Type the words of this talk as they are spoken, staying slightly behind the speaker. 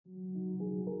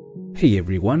Hey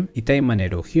everyone, I'm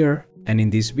Manero here, and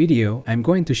in this video I'm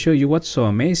going to show you what's so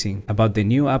amazing about the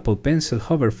new Apple Pencil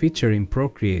hover feature in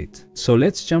Procreate. So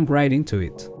let's jump right into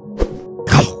it.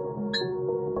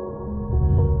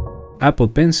 Apple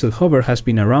Pencil hover has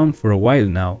been around for a while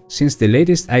now, since the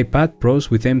latest iPad Pros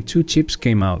with M2 chips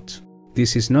came out.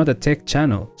 This is not a tech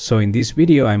channel, so in this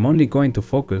video I'm only going to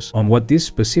focus on what this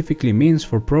specifically means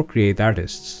for Procreate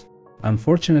artists.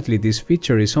 Unfortunately, this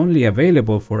feature is only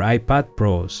available for iPad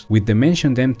Pros with the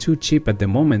mentioned M2 chip at the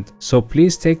moment, so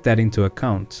please take that into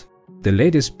account. The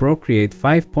latest Procreate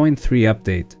 5.3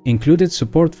 update included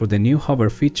support for the new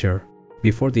hover feature.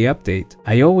 Before the update,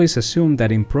 I always assumed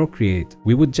that in Procreate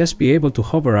we would just be able to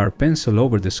hover our pencil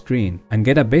over the screen and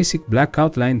get a basic black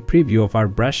outline preview of our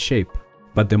brush shape.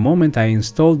 But the moment I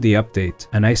installed the update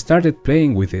and I started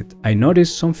playing with it, I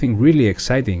noticed something really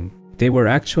exciting. They were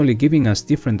actually giving us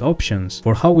different options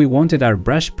for how we wanted our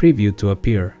brush preview to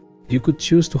appear. You could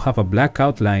choose to have a black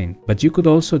outline, but you could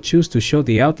also choose to show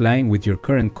the outline with your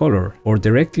current color, or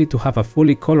directly to have a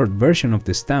fully colored version of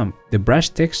the stamp, the brush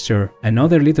texture, and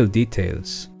other little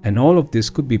details. And all of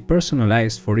this could be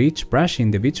personalized for each brush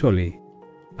individually.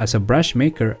 As a brush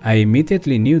maker, I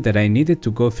immediately knew that I needed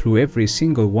to go through every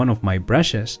single one of my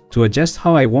brushes to adjust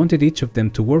how I wanted each of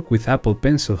them to work with Apple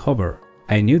Pencil hover.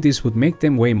 I knew this would make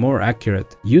them way more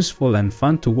accurate, useful and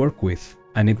fun to work with,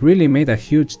 and it really made a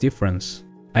huge difference.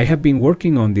 I have been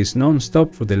working on this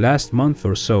non-stop for the last month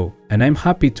or so, and I'm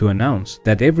happy to announce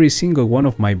that every single one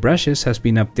of my brushes has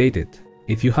been updated.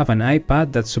 If you have an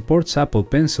iPad that supports Apple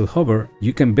Pencil hover,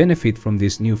 you can benefit from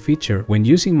this new feature when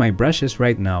using my brushes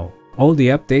right now. All the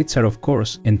updates are of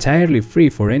course entirely free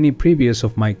for any previous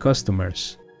of my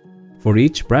customers. For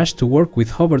each brush to work with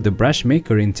hover the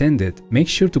Brushmaker intended, make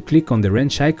sure to click on the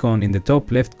wrench icon in the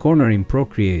top left corner in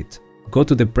Procreate. Go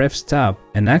to the Prefs tab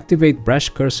and activate Brush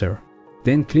Cursor.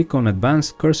 Then click on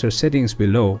Advanced Cursor Settings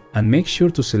below and make sure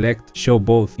to select Show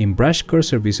both in Brush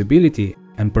Cursor Visibility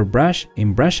and per brush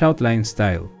in Brush Outline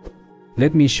Style.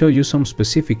 Let me show you some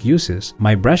specific uses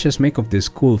my brushes make of this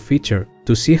cool feature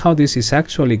to see how this is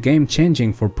actually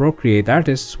game-changing for Procreate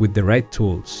artists with the right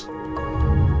tools.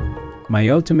 My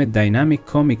ultimate dynamic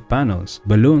comic panels,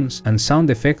 balloons, and sound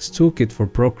effects toolkit for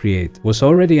Procreate was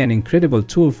already an incredible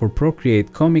tool for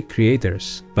Procreate comic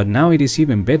creators, but now it is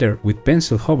even better with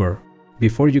Pencil hover.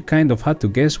 Before you kind of had to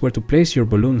guess where to place your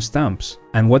balloon stamps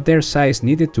and what their size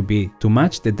needed to be to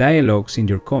match the dialogues in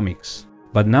your comics.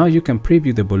 But now you can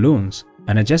preview the balloons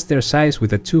and adjust their size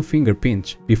with a 2-finger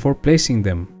pinch before placing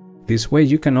them. This way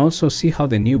you can also see how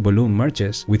the new balloon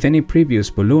merges with any previous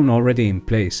balloon already in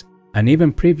place, and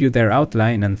even preview their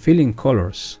outline and fill in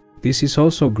colors. This is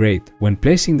also great when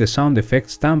placing the sound effect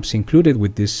stamps included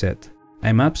with this set.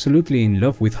 I'm absolutely in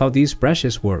love with how these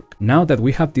brushes work now that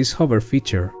we have this hover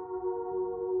feature.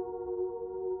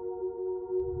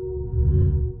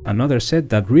 Another set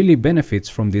that really benefits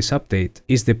from this update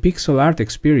is the pixel art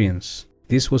experience.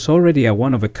 This was already a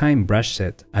one-of-a-kind brush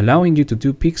set, allowing you to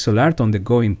do pixel art on the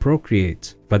go in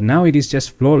Procreate, but now it is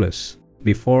just flawless.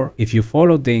 Before, if you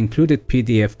followed the included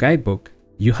PDF guidebook,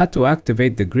 you had to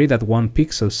activate the grid at 1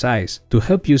 pixel size to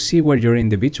help you see where your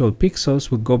individual pixels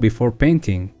would go before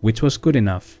painting, which was good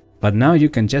enough. But now you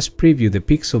can just preview the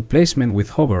pixel placement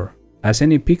with hover. As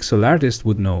any pixel artist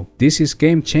would know, this is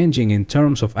game-changing in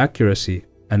terms of accuracy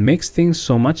and makes things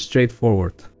so much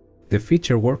straightforward. The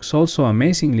feature works also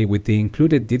amazingly with the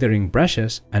included dithering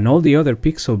brushes and all the other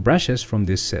pixel brushes from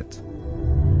this set.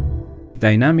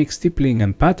 Dynamic stippling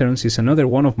and patterns is another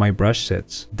one of my brush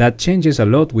sets that changes a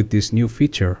lot with this new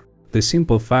feature. The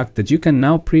simple fact that you can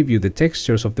now preview the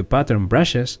textures of the pattern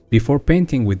brushes before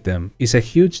painting with them is a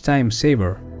huge time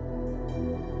saver.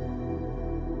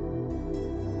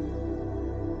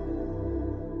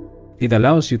 It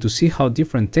allows you to see how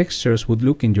different textures would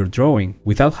look in your drawing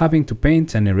without having to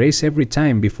paint and erase every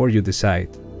time before you decide.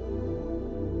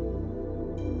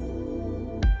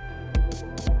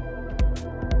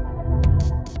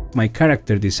 My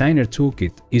character designer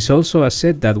toolkit is also a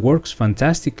set that works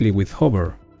fantastically with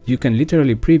hover. You can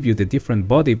literally preview the different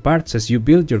body parts as you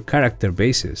build your character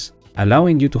bases,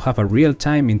 allowing you to have a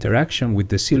real-time interaction with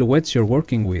the silhouettes you're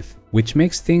working with, which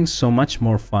makes things so much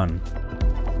more fun.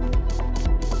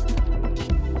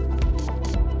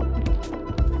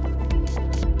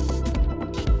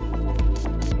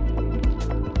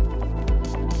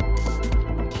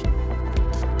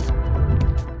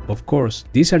 Of course,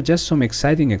 these are just some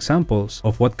exciting examples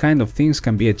of what kind of things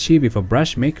can be achieved if a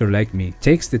brush maker like me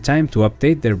takes the time to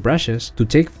update their brushes to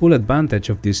take full advantage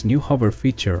of this new hover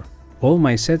feature. All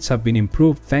my sets have been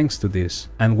improved thanks to this,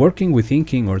 and working with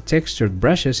inking or textured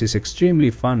brushes is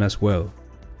extremely fun as well.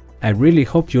 I really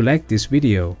hope you liked this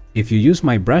video. If you use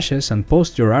my brushes and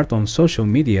post your art on social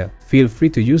media, feel free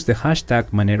to use the hashtag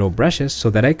 #ManeroBrushes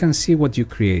so that I can see what you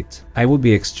create. I will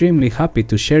be extremely happy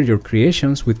to share your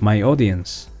creations with my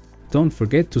audience. Don't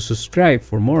forget to subscribe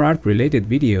for more art related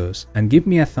videos and give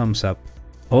me a thumbs up.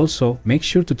 Also, make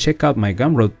sure to check out my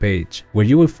Gumroad page, where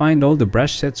you will find all the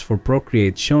brush sets for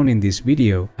Procreate shown in this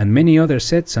video and many other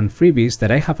sets and freebies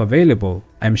that I have available.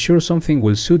 I'm sure something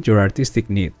will suit your artistic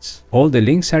needs. All the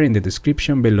links are in the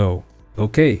description below.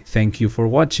 Okay, thank you for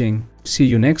watching. See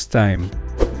you next time.